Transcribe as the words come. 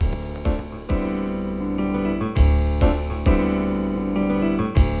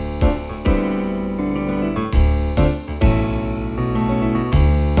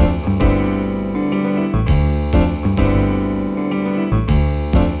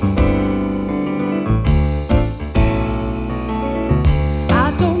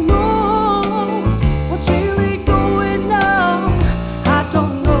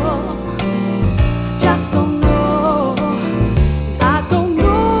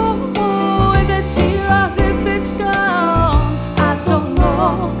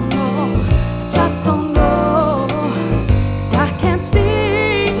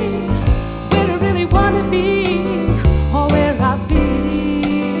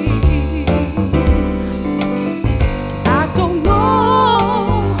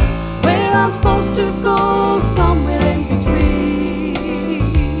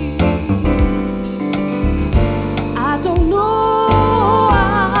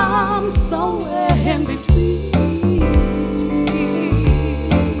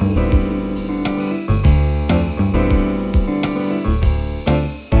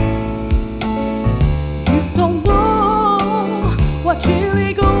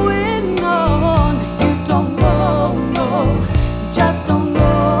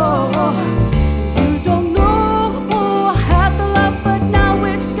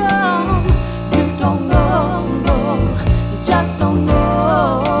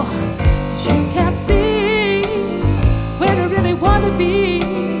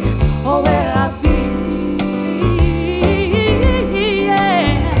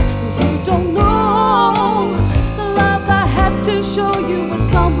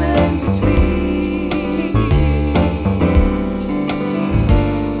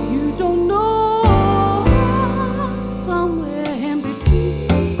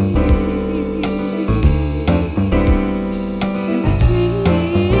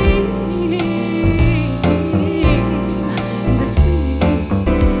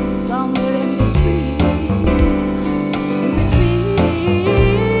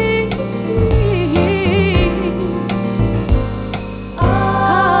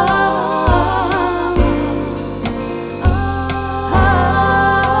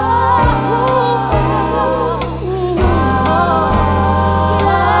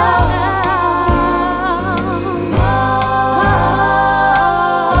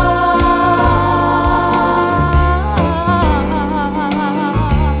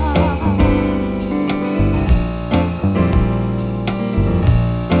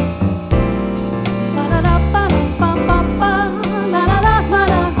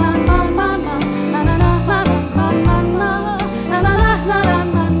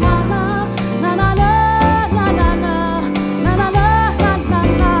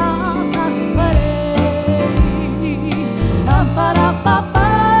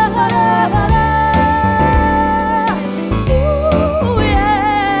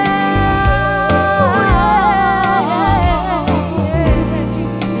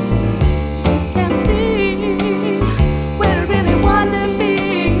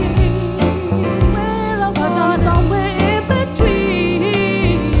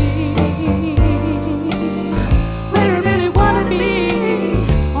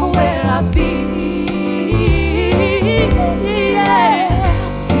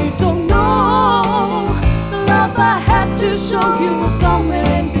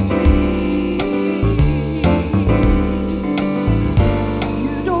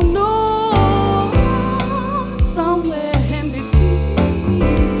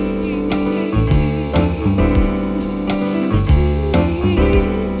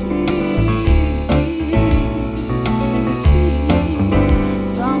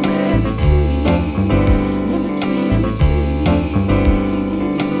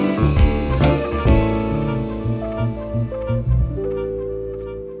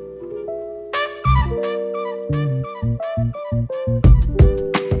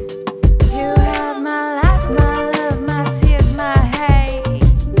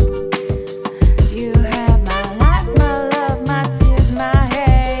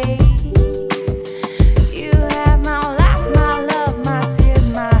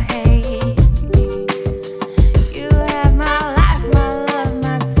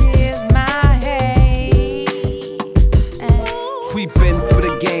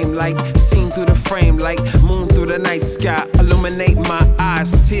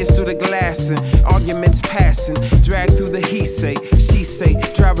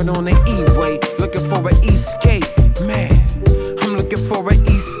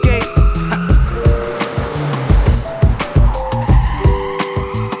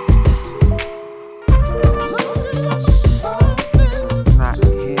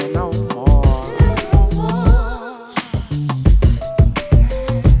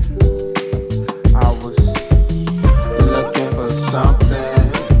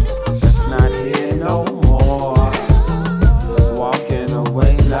Walking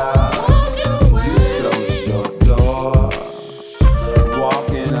away now. You close your door.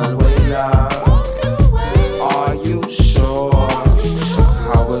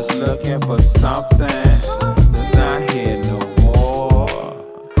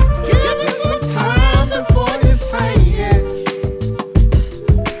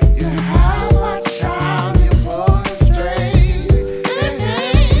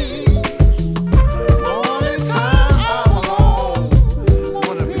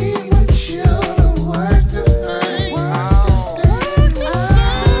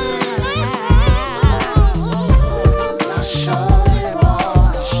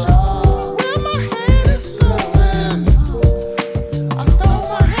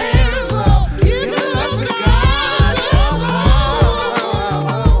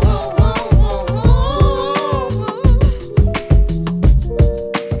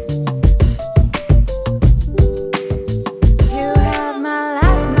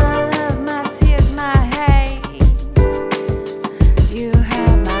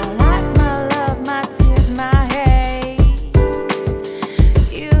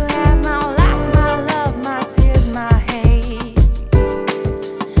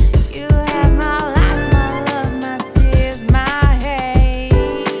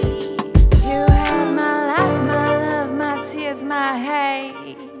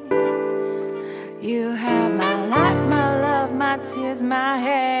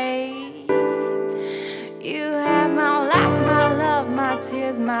 hate. You have my life, my love, my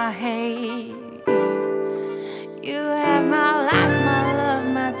tears, my hate. You have my life, my love,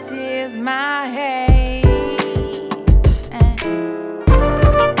 my tears, my hate.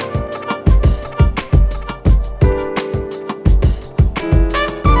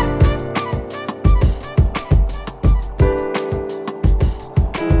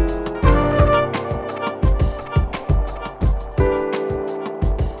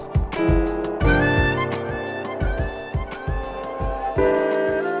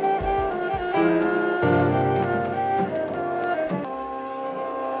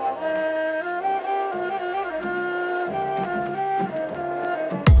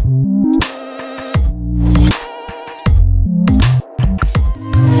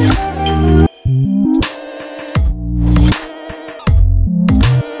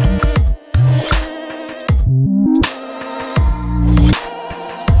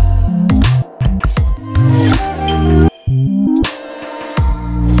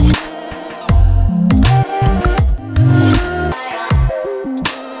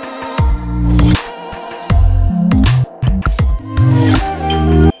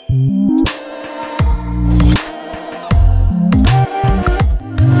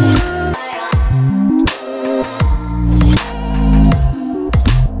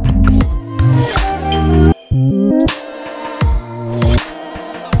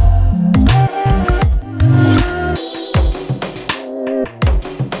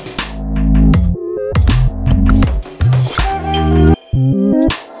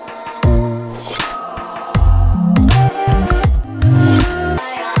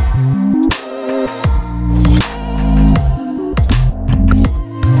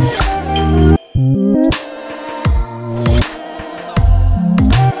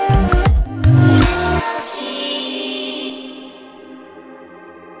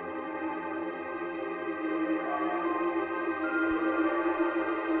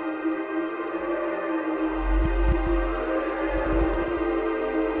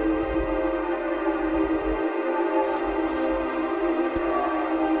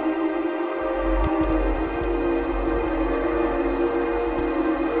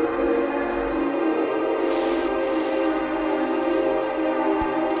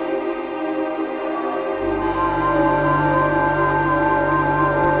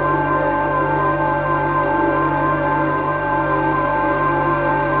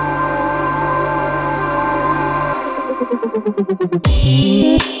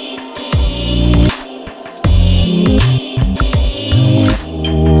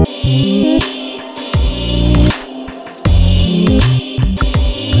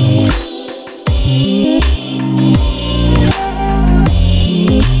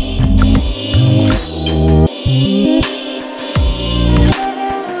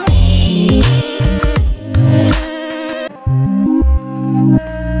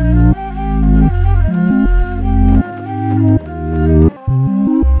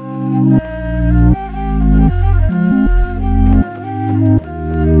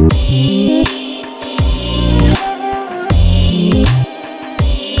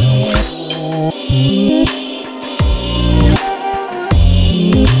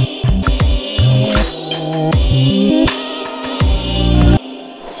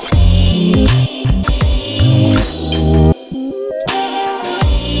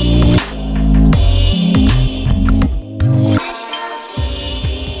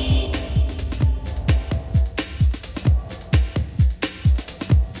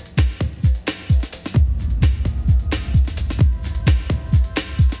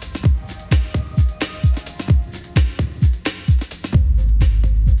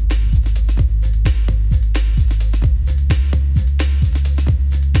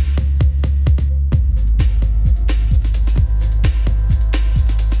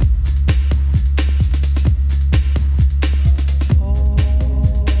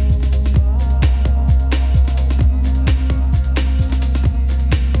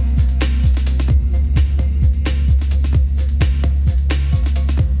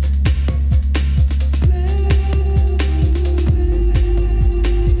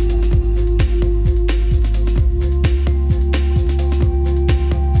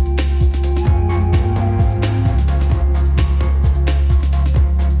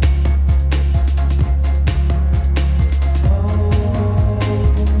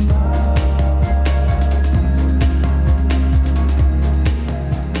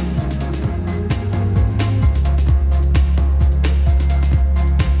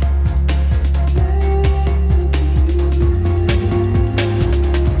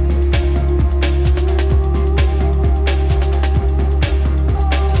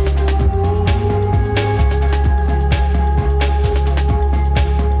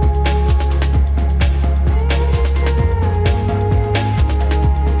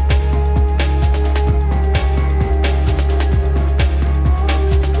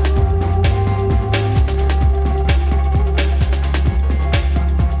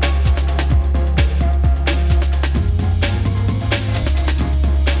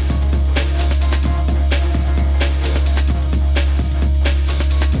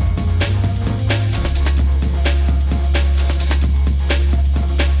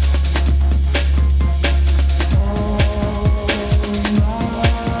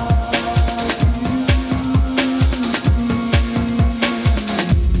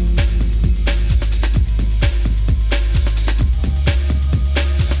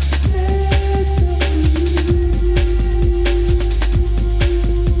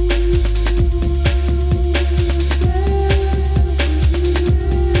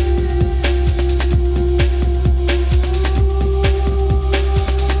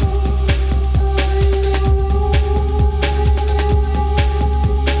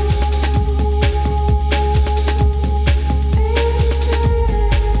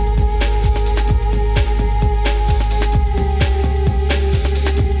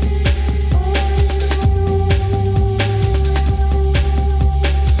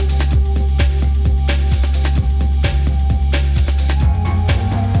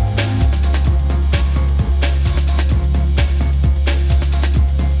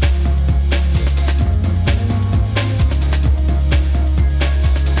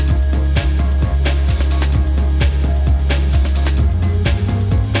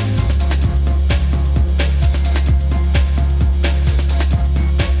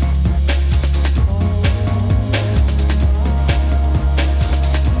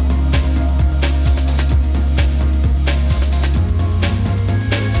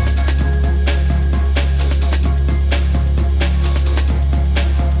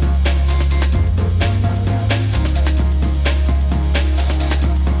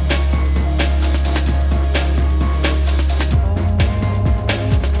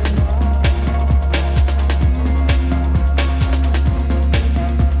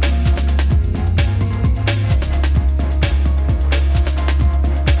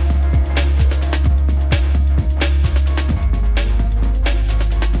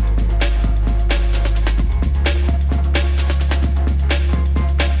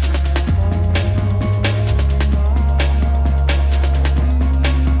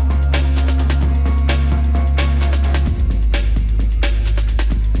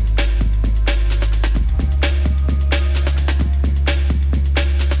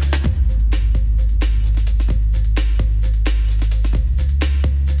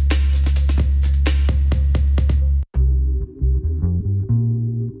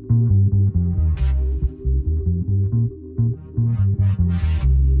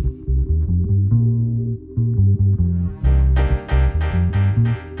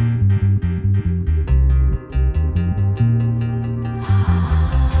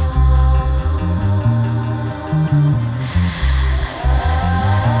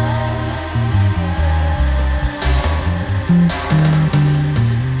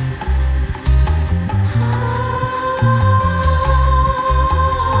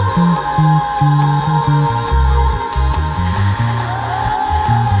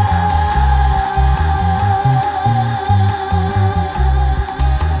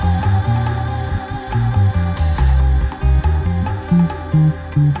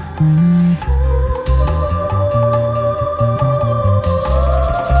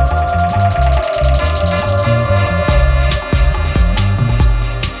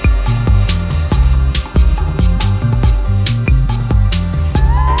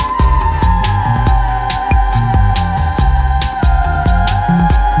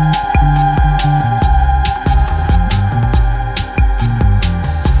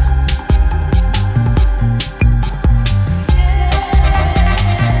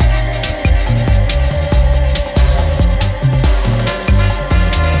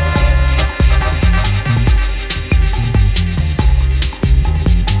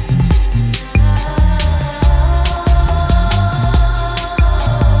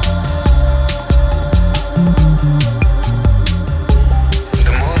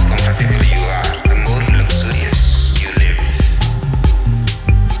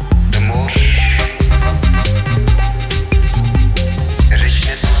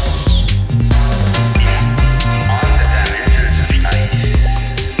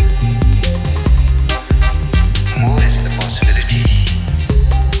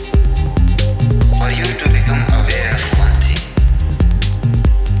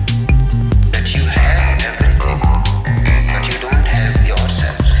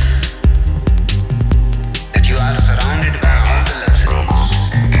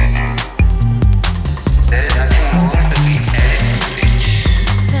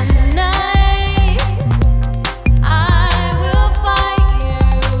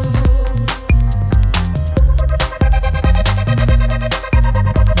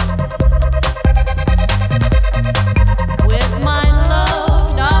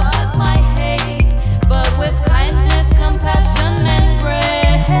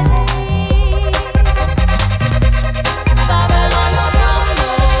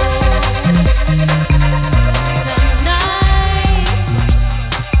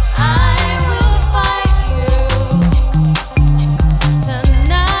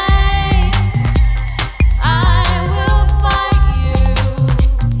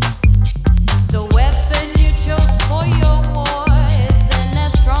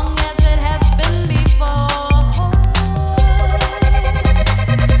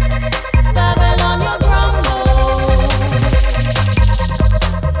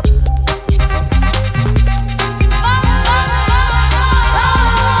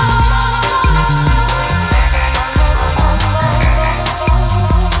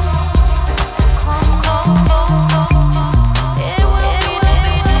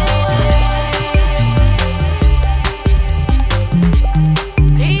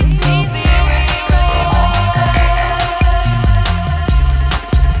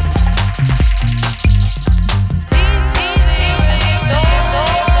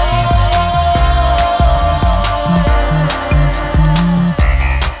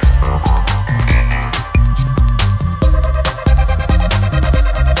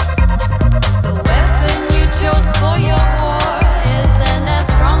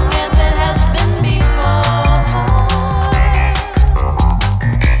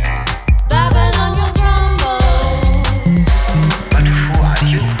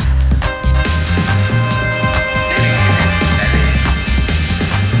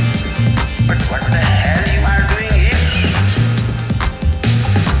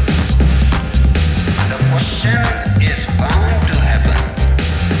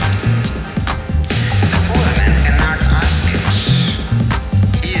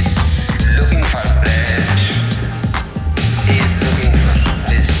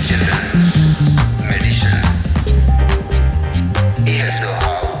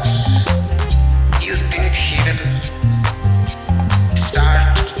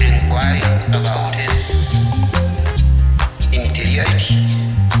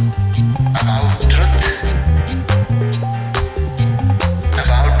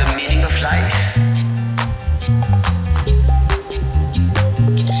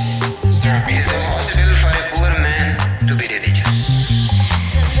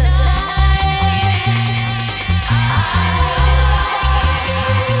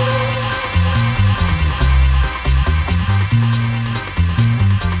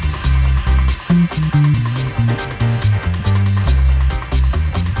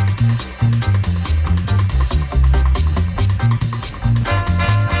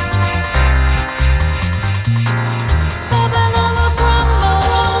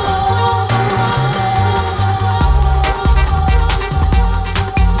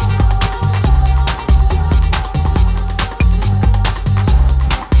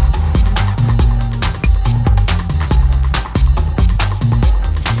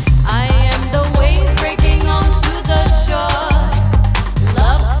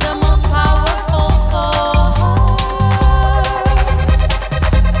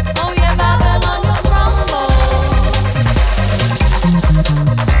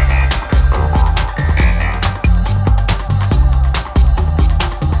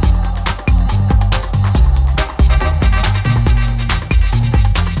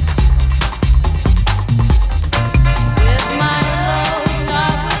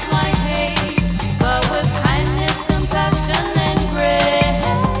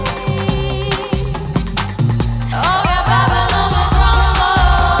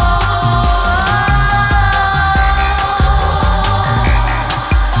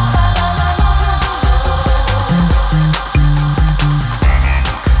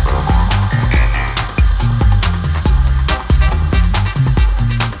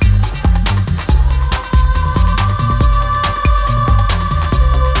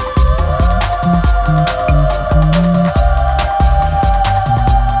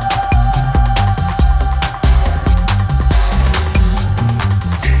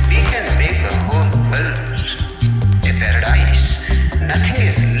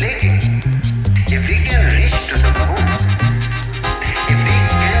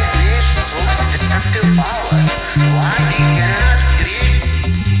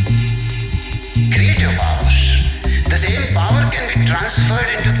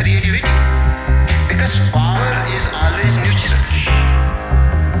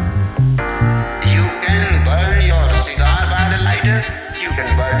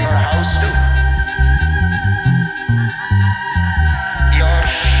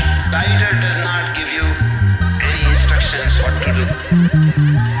 Science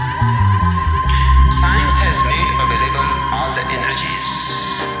has made available all the energies.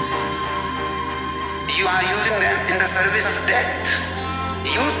 You are using them in the service of death.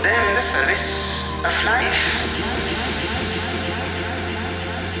 Use them in the service of life.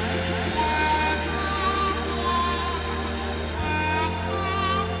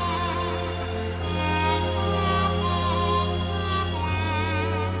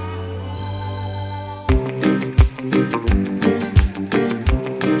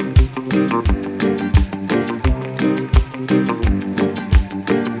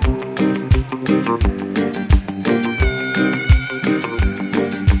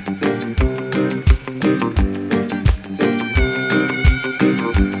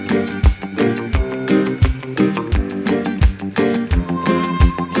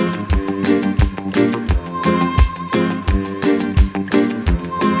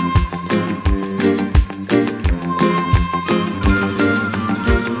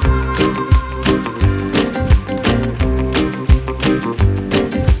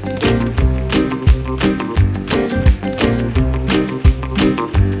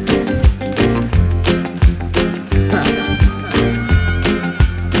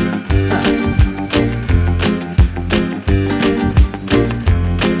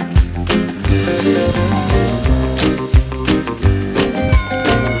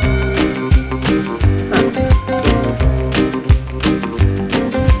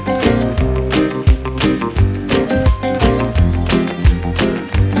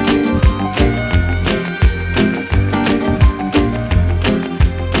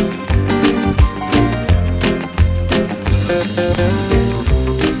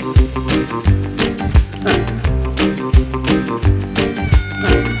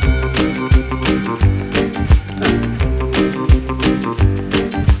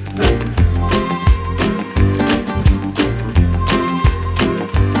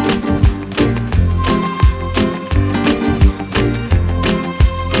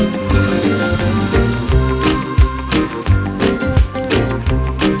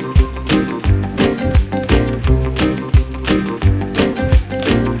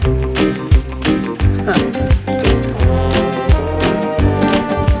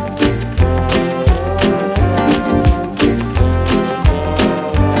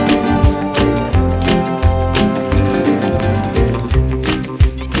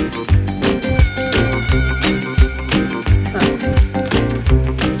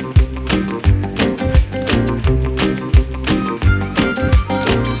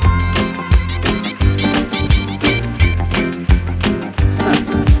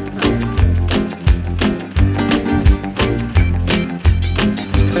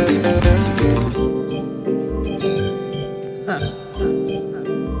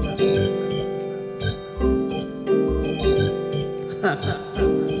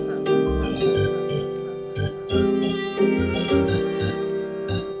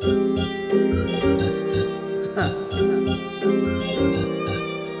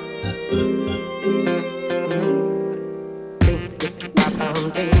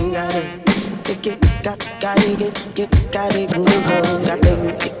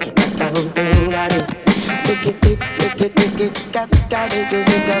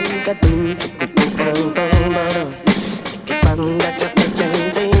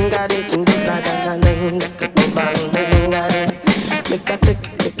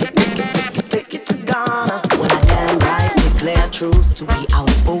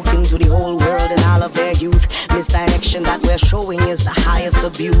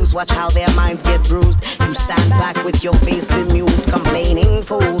 Watch how their minds get bruised. You stand back with your face bemused, complaining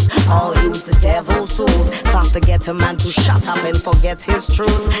fools. All use the devil's tools. Thought to get a man to shut up and forget his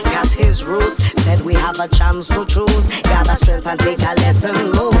truth. Got his roots, said we have a chance to choose. Gather strength and take a lesson.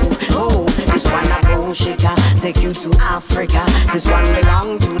 Move, move. This one a bullshitter, take you to Africa. This one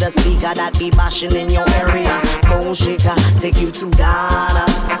belong to the speaker that be bashing in your area. Bullshitter, take you to Ghana.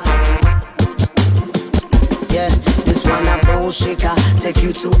 Yeah, this one a bullshitter, take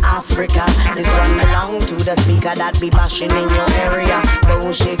you to Africa. This one belong to the speaker that be bashing in your area.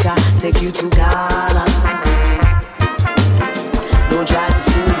 Bullshitter, take you to Ghana. Don't try to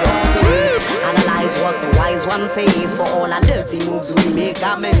fool your face. Analyze what the wise one says. For all our dirty moves we make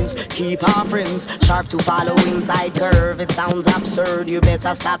amends. Keep our friends sharp to follow inside curve. It sounds absurd, you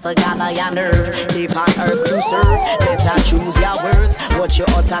better start to gather your nerve. Keep on earth to serve, better choose your words. What you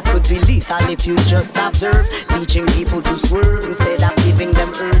utter could be lethal if you just observe. Teaching people to swerve instead of giving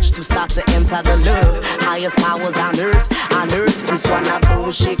them urge to start to enter the love. Highest powers on earth, this one a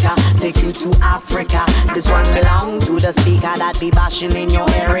bullshitter, take you to Africa. This one belong to the speaker that be bashing in your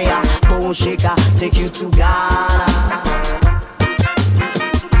area. Bullshitter, take you to Ghana.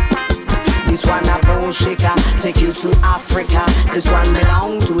 boom shaker, take you to Africa. This one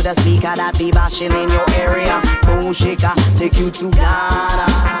belong to the speaker that be bashing in your area. Boom shaker, take you to Ghana.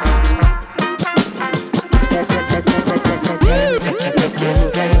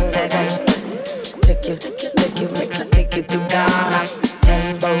 Take you to Ghana.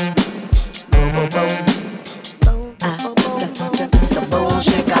 Tempo, boom, boom, boom. The boom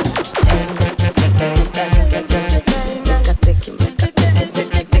shaker.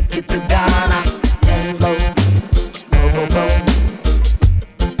 Take you to Ghana. Tempo, boom, boom.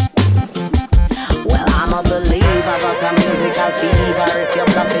 Well, I'm a believer, got a musical fever. If you're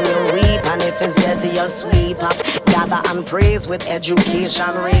bluffing, you'll weep, and if it's dirty, you'll sweep up. Gather and praise with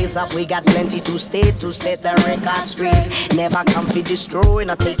education, raise up. We got plenty to state to set the record straight. Never come fi destroy,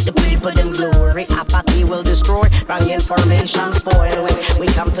 not take the people them glory. Apathy will destroy, wrong information spoil. When we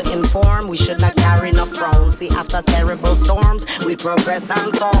come to inform, we should not carry no frown. See, after terrible storms, we progress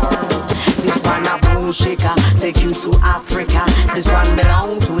and form. This one a boom shaker, take you to Africa. This one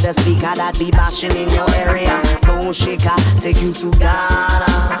belong to the speaker that be bashing in your area. Boom shaker, take you to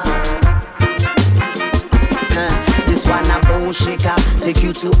Ghana. This one a boom shaker, take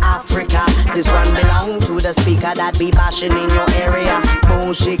you to Africa. This one belong to the speaker that be bashing in your area.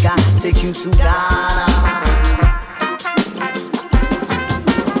 Boom shaker, take you to Ghana.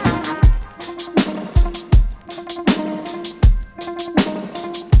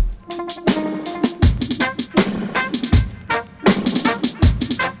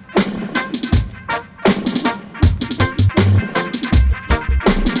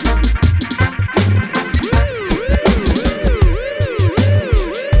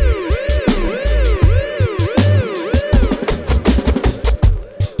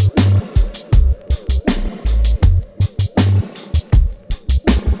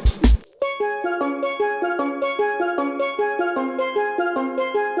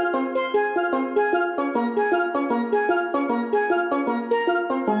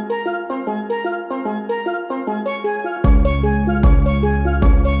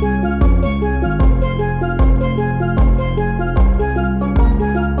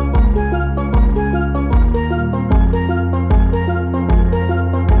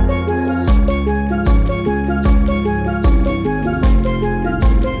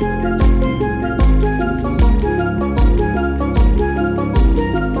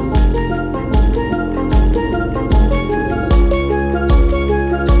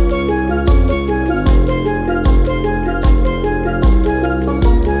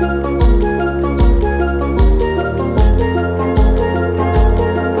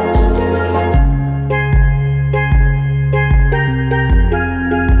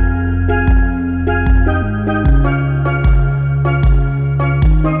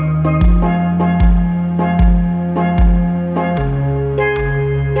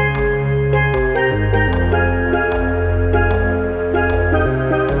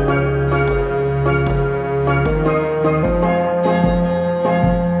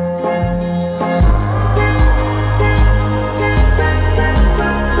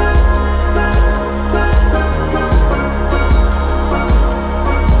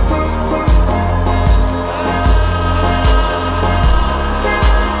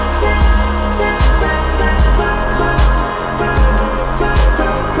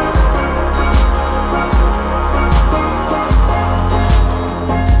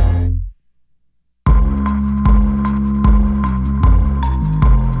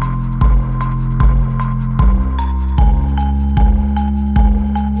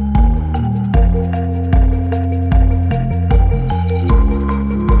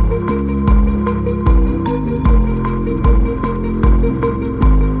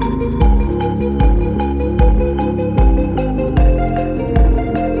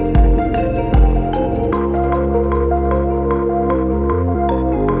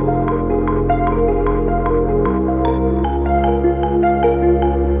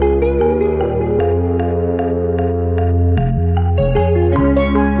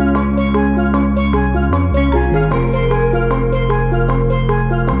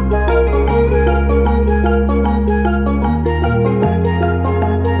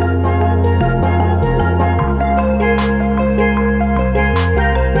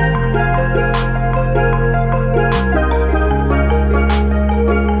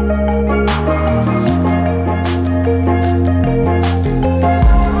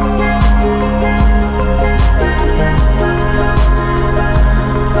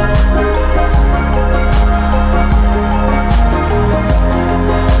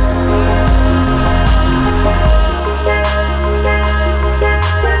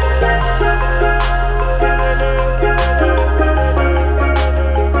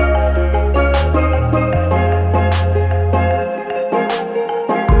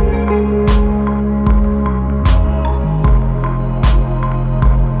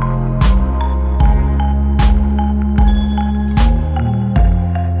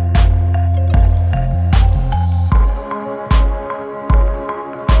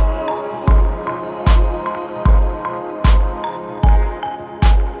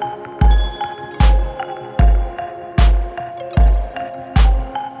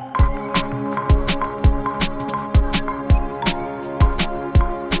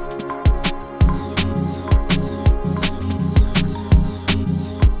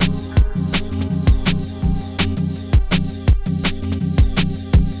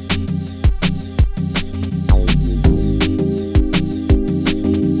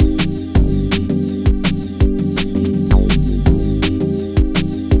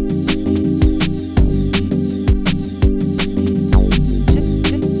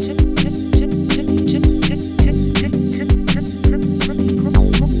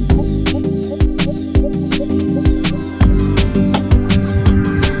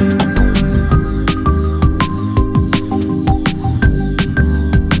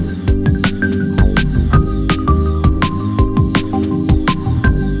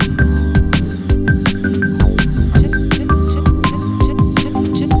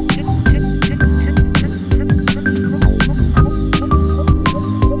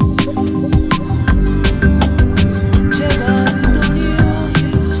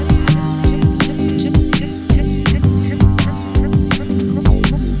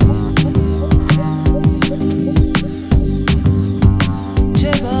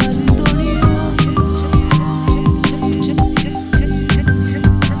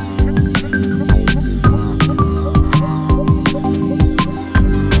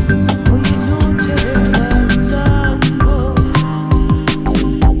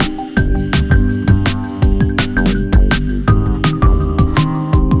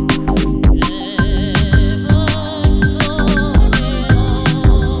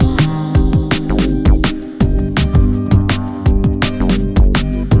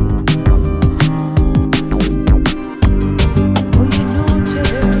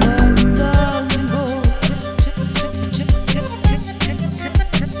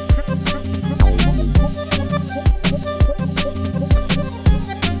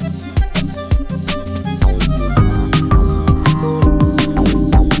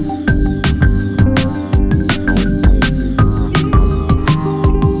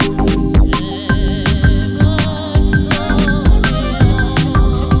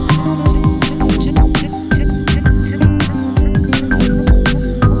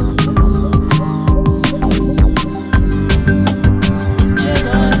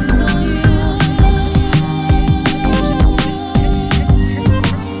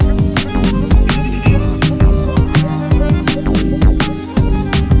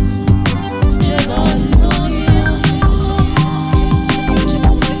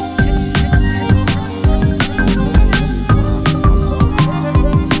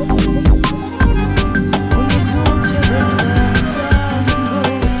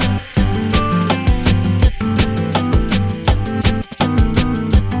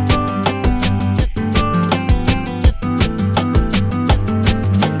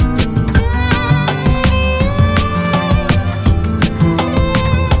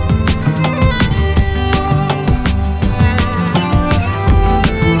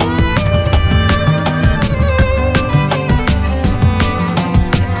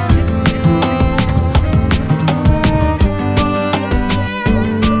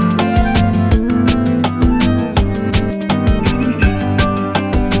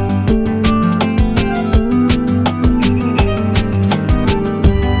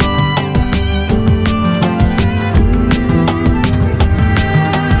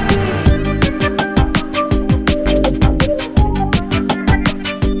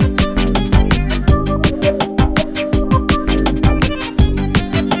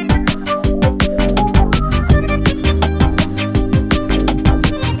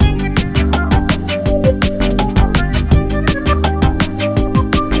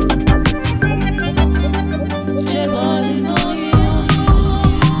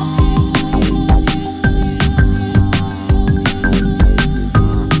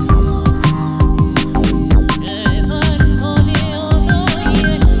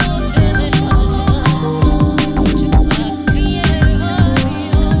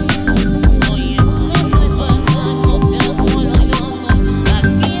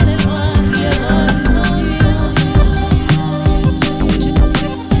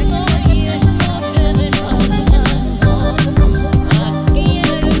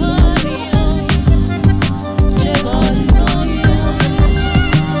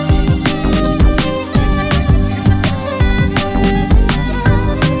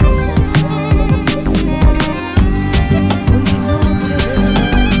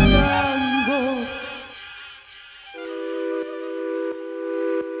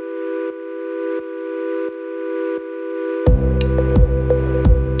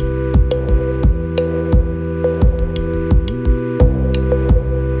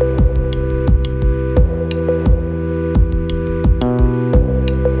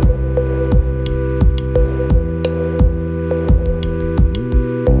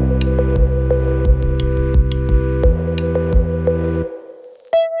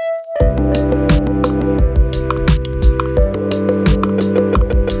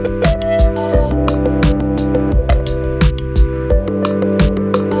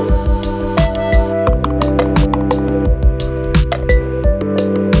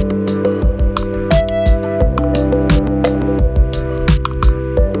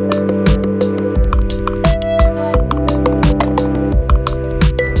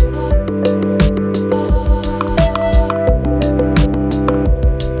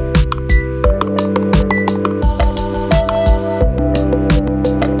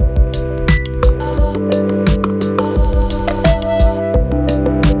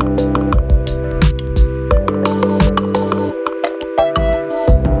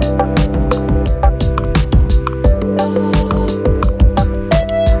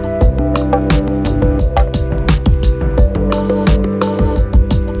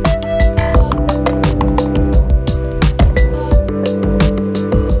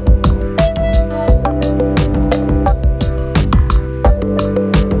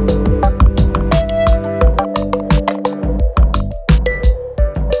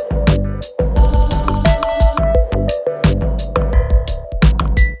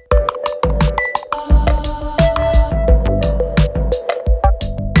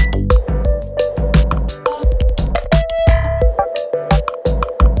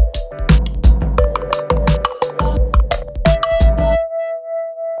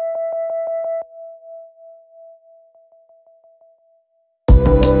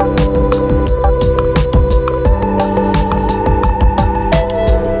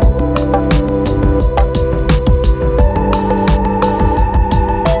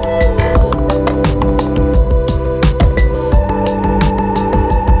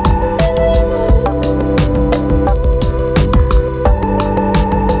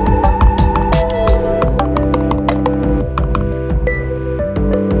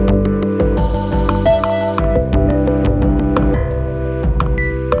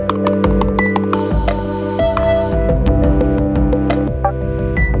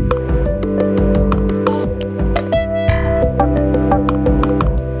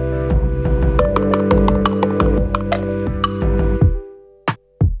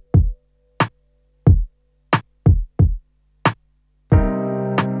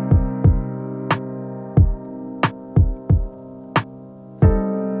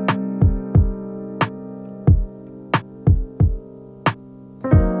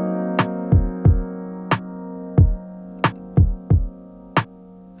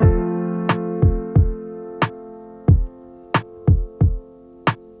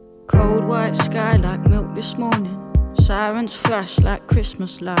 Cold white sky like milk this morning. Sirens flash like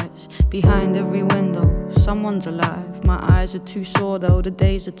Christmas lights. Behind every window, someone's alive. My eyes are too sore though, the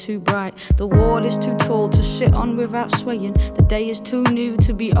days are too bright. The wall is too tall to sit on without swaying. The day is too new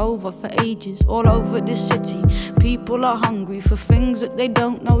to be over for ages. All over this city, people are hungry for things that they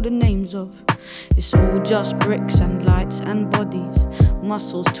don't know the names of. It's all just bricks and lights and bodies.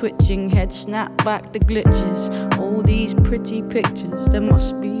 Muscles twitching, head snap back the glitches. All these pretty pictures, there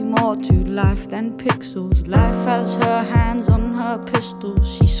must be more to life than pixels. Life has her hands on her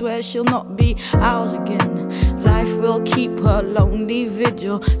pistols. She swears she'll not be ours again. Life will keep her lonely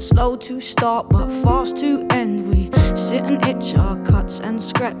vigil. Slow to start but fast to end. We sit and itch our cuts and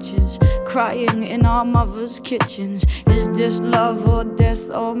scratches, crying in our mother's kitchens. Is this love or death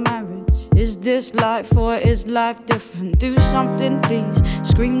or marriage? Is this life or is life different? Do something please,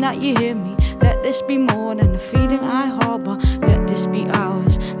 scream that you hear me. Let this be more than the feeling I harbor. Let this be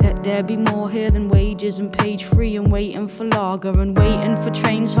ours. Let there be more here than wages and page free and waiting for lager and waiting for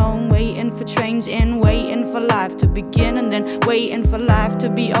trains home, waiting for trains in, waiting for life to begin and then waiting for life to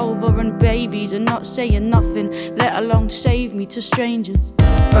be over and babies and not saying nothing, let alone save me to strangers.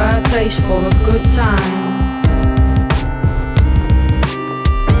 Bad place for a good time.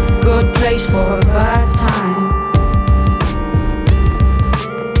 Good place for a bad time.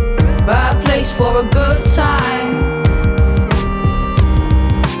 Bad place for a good time.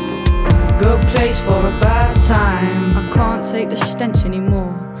 Good place for a bad time. I can't take the stench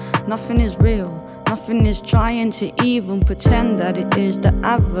anymore. Nothing is real. Nothing is trying to even pretend that it is. The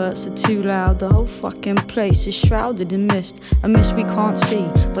adverts are too loud. The whole fucking place is shrouded in mist. A mist we can't see,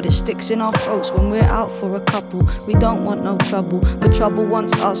 but it sticks in our throats when we're out for a couple. We don't want no trouble, but trouble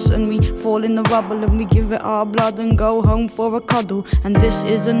wants us, and we fall in the rubble and we give it our blood and go home for a cuddle. And this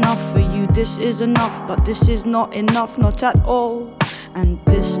is enough for you, this is enough, but this is not enough, not at all. And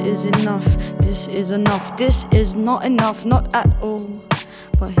this is enough, this is enough, this is not enough, not at all.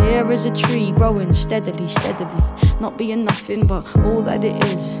 But here is a tree growing steadily, steadily, not being nothing but all that it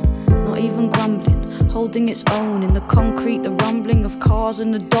is, not even grumbling, holding its own in the concrete, the rumbling of cars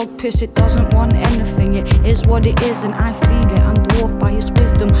and the dog piss. It doesn't want anything, it is what it is and I feel it. I'm dwarfed by its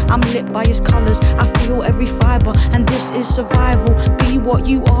wisdom, I'm lit by its colours, I feel every fibre and this is survival. Be what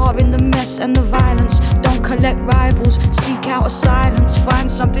you are in the mess and the violence, don't collect rivals, seek out a silence, find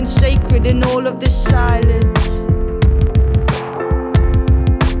something sacred in all of this silence.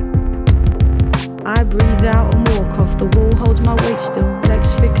 I breathe out and walk off, the wall holds my weight still.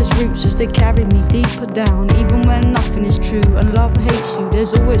 Legs thick as roots as they carry me deeper down. Even when nothing is true and love hates you,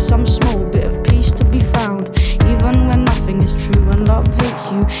 there's always some small bit of peace to be found. Even when nothing is true and love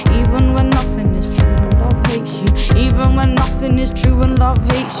hates you. Even when nothing is true and love hates you. Even when nothing is true and love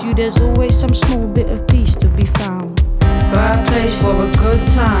hates you, there's always some small bit of peace to be found. Bad place for a good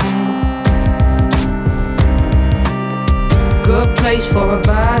time. Good place for a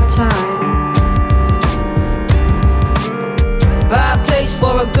bad time. Bad place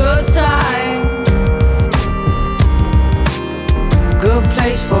for a good time. Good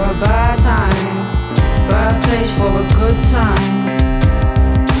place for a bad time. Bad place for a good time.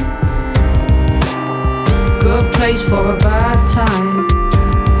 Good place for a bad time.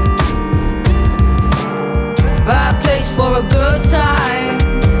 Bad place for a good time.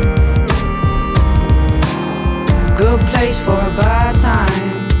 Good place for a bad time.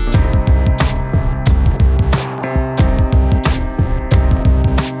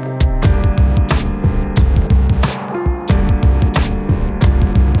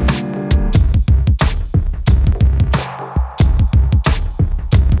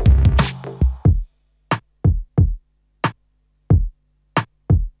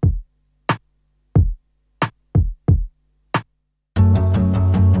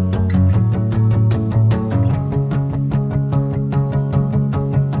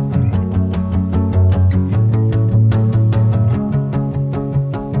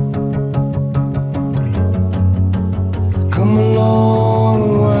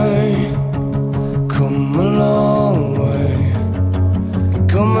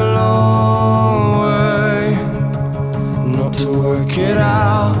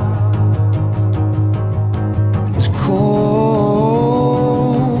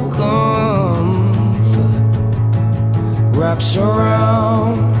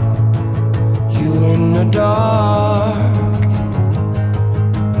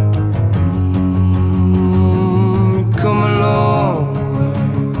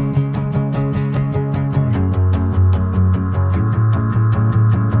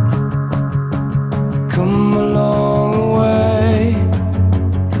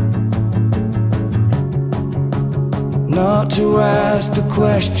 To ask the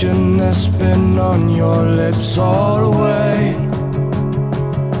question that's been on your lips all the way.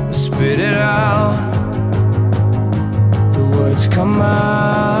 Spit it out, the words come out,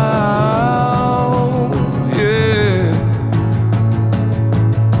 yeah.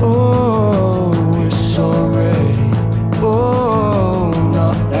 Oh, we're so ready, oh,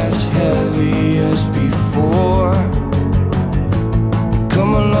 not as heavy as before.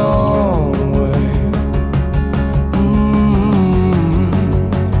 Come a long way.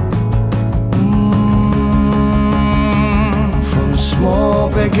 From small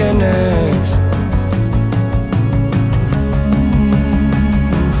beginnings,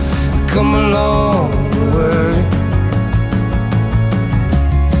 come a long way.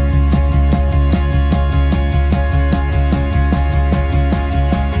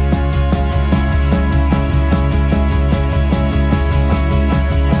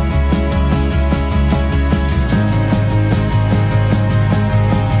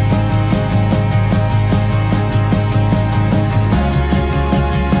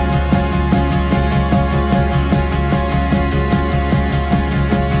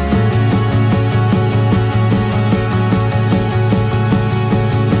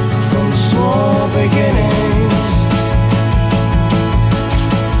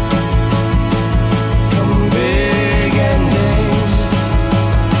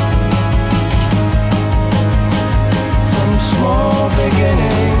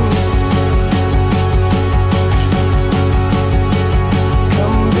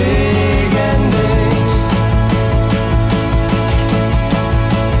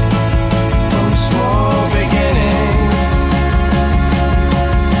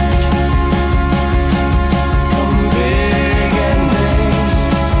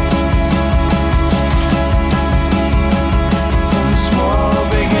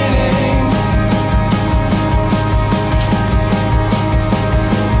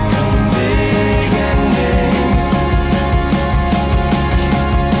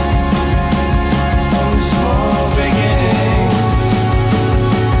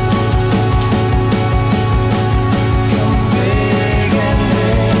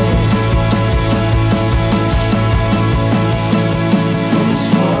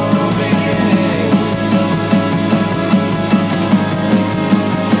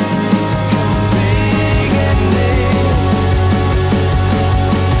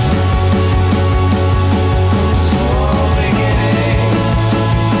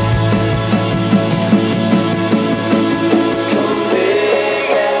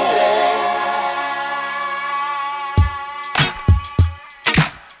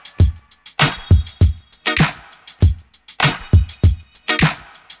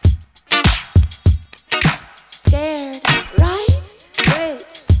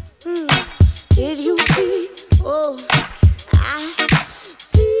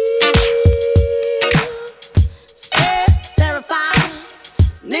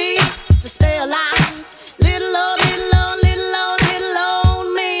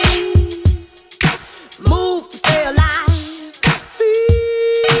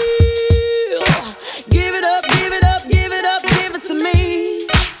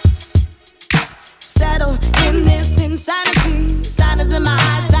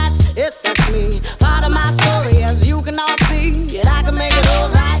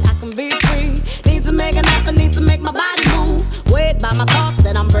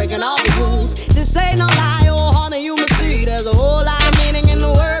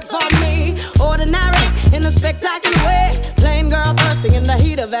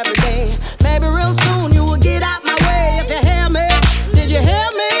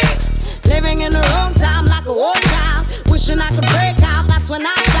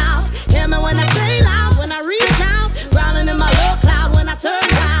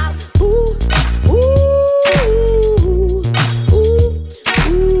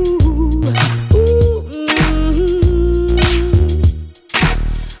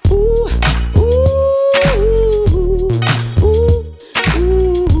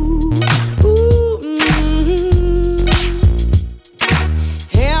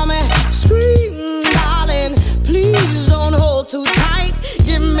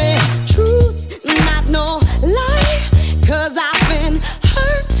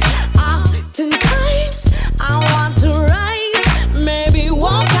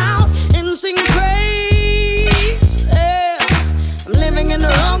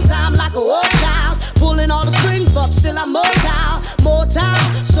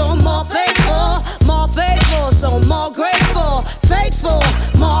 Faithful,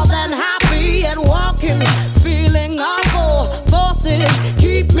 more than happy and walking, feeling awful. Forces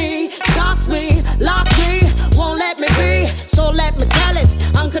keep me, toss me, lock me, won't let me be. So let me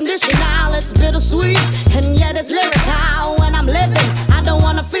It's bittersweet, and yet it's lyrical. When I'm living, I don't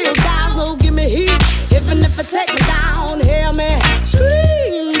wanna feel down. No, give me heat, even if it take me down. Hear me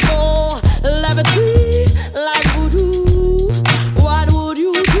scream for levity, like voodoo. What would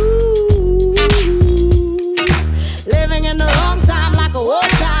you do? Living in the wrong time like a old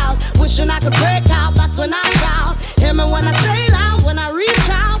child, wishing I could break out. That's when I shout. Hear me when I say loud, when I reach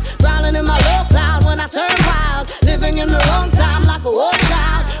out, growling in my low cloud when I turn wild. Living in the wrong time like a old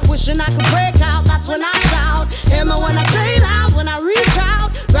child, wishing I could break out. That's when I shout. Hear me when I say loud, when I reach out,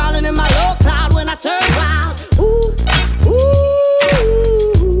 growling in my low cloud when I turn wild. Ooh, ooh,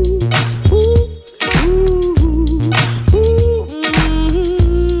 ooh, ooh, ooh,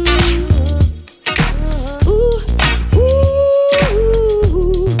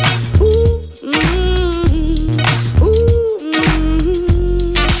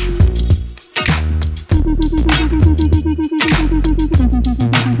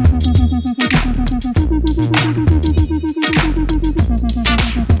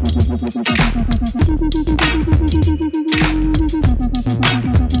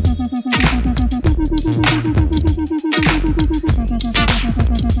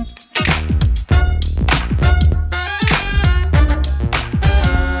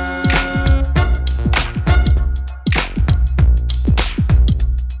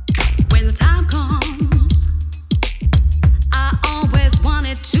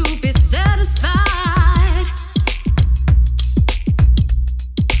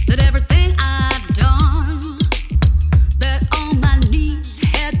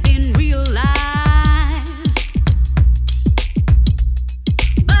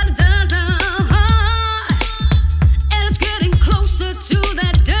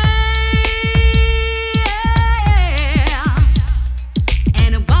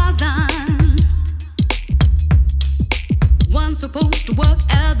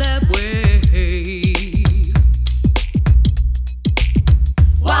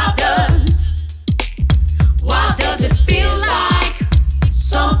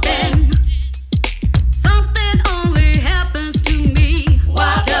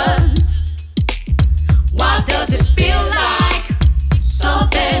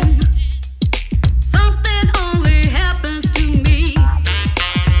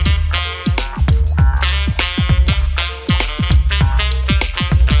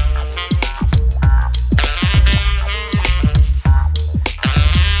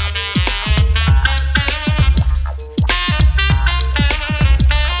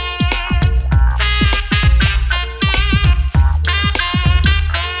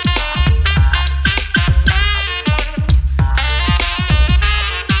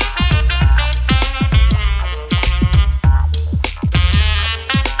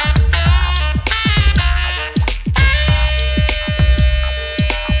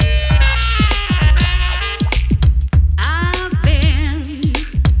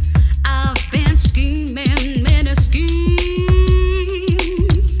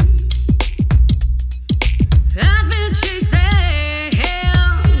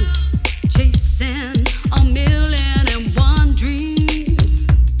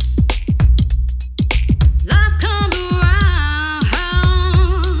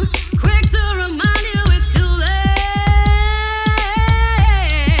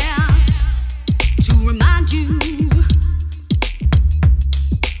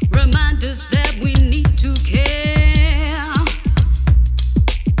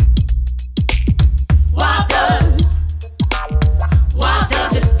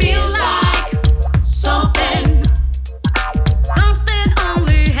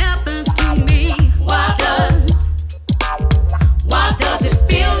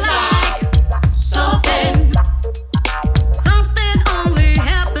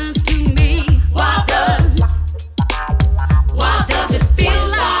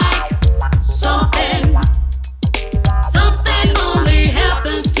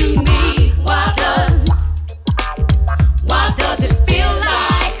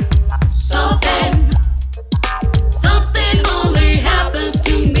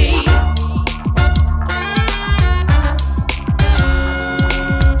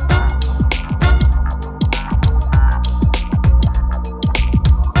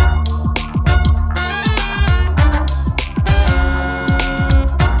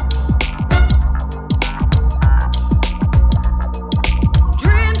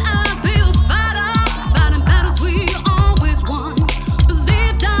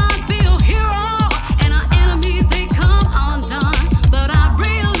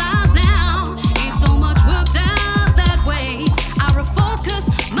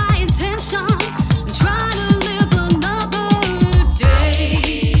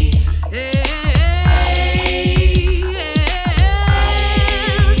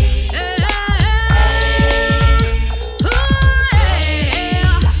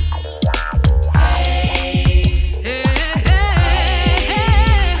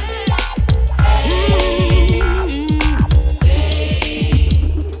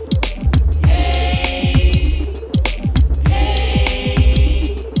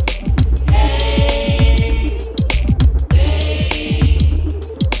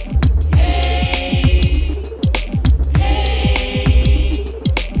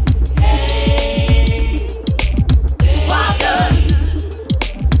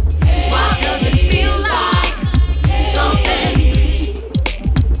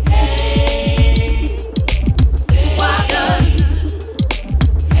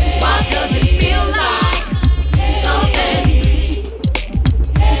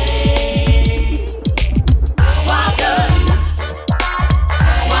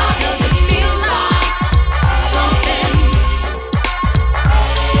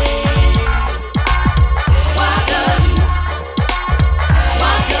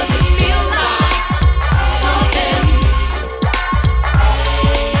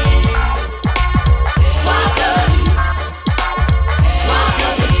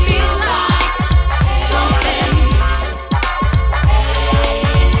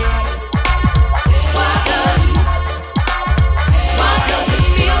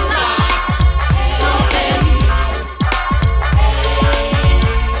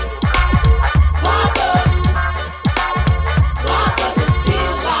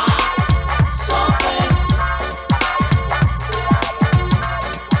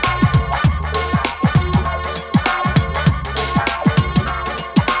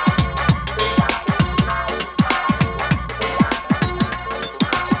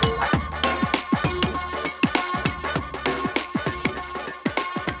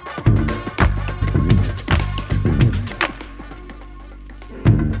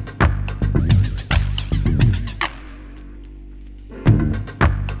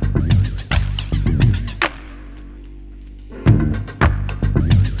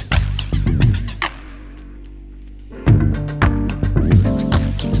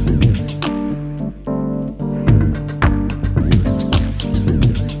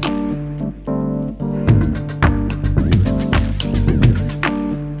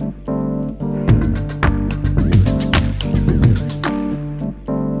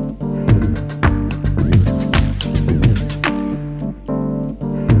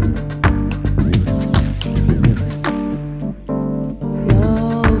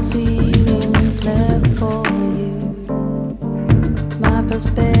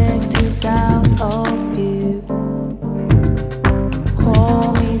 perspectives out of view.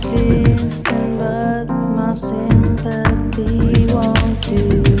 Call me distant, but my sympathy won't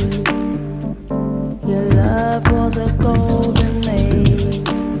do. Your love was a golden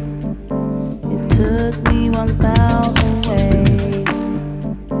maze. It took me 1,000 ways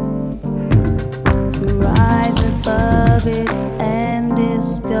to rise above it and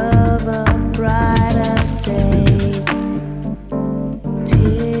discover brighter days.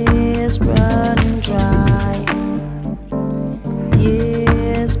 Tears running dry,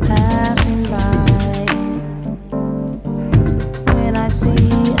 years passing by. When I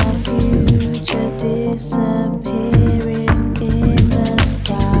see our future disappearing in the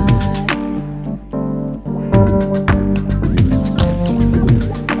sky.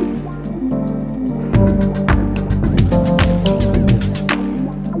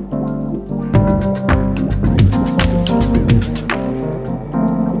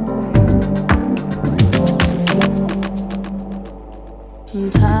 I'm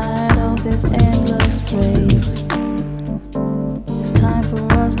tired of this endless race. It's time for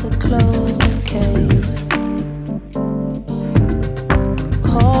us to close the case.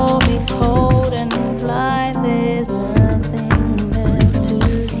 Call me cold and blind, there's nothing left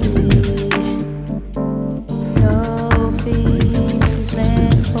to see. No feelings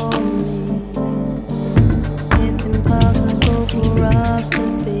left for me. It's impossible for us to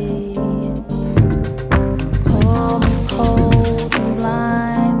be. Call me cold and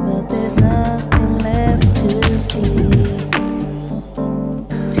blind, but there's nothing left to see.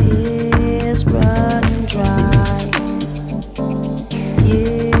 Tears running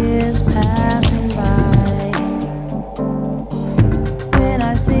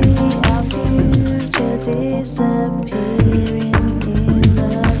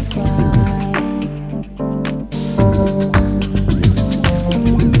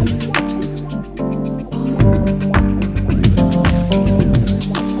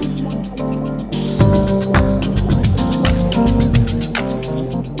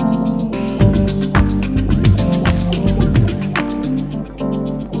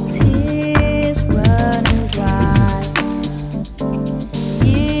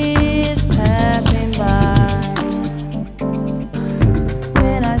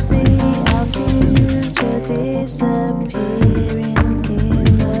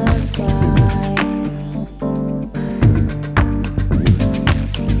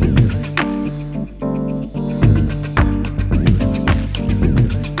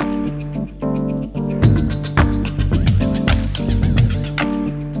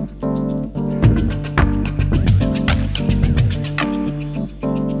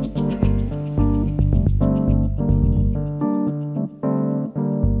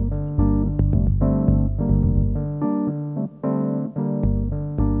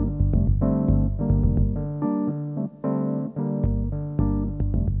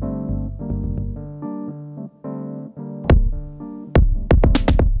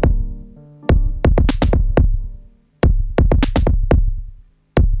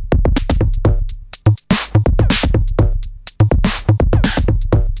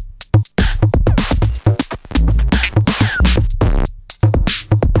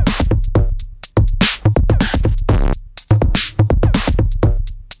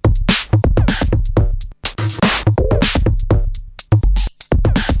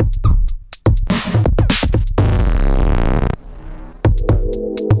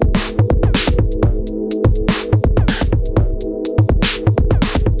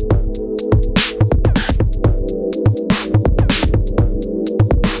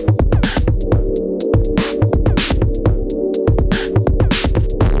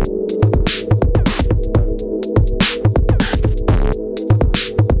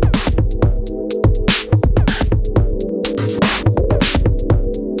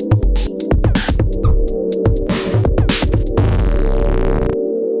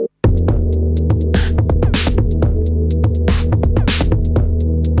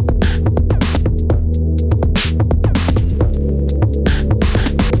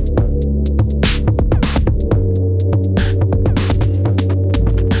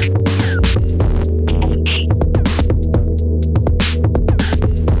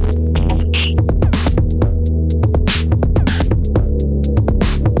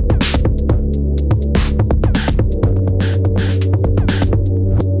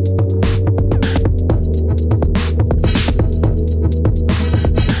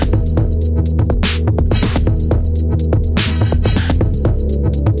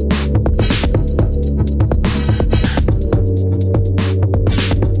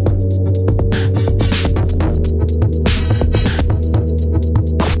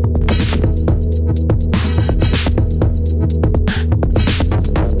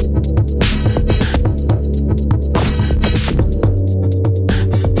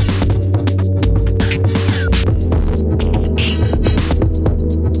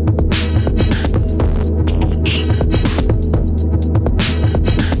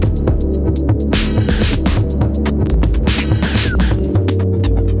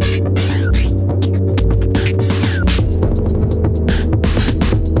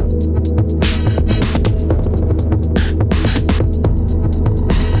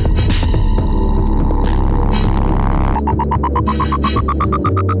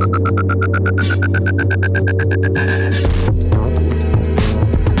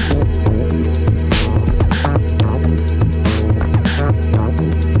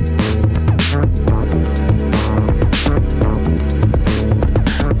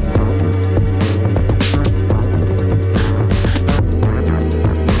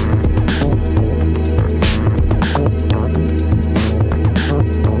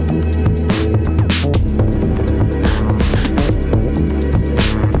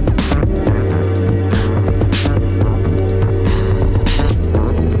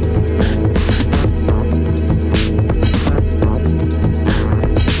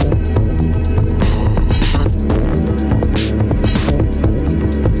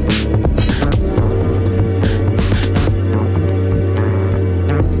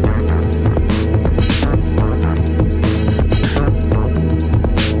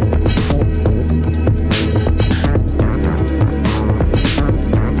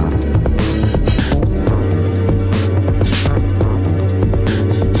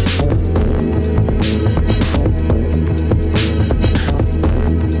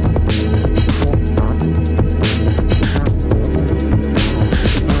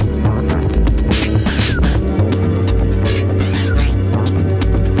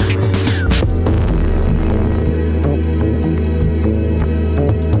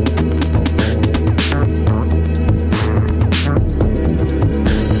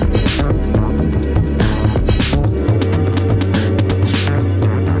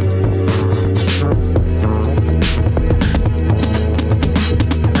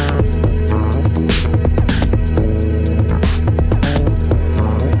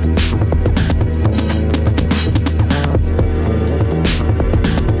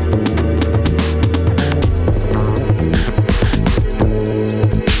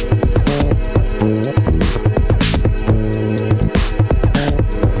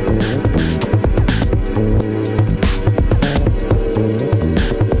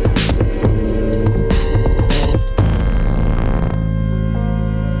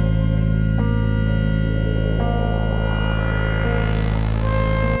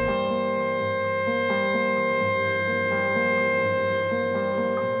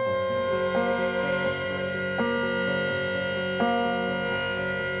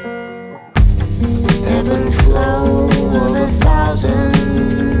ebb and flow of 1,000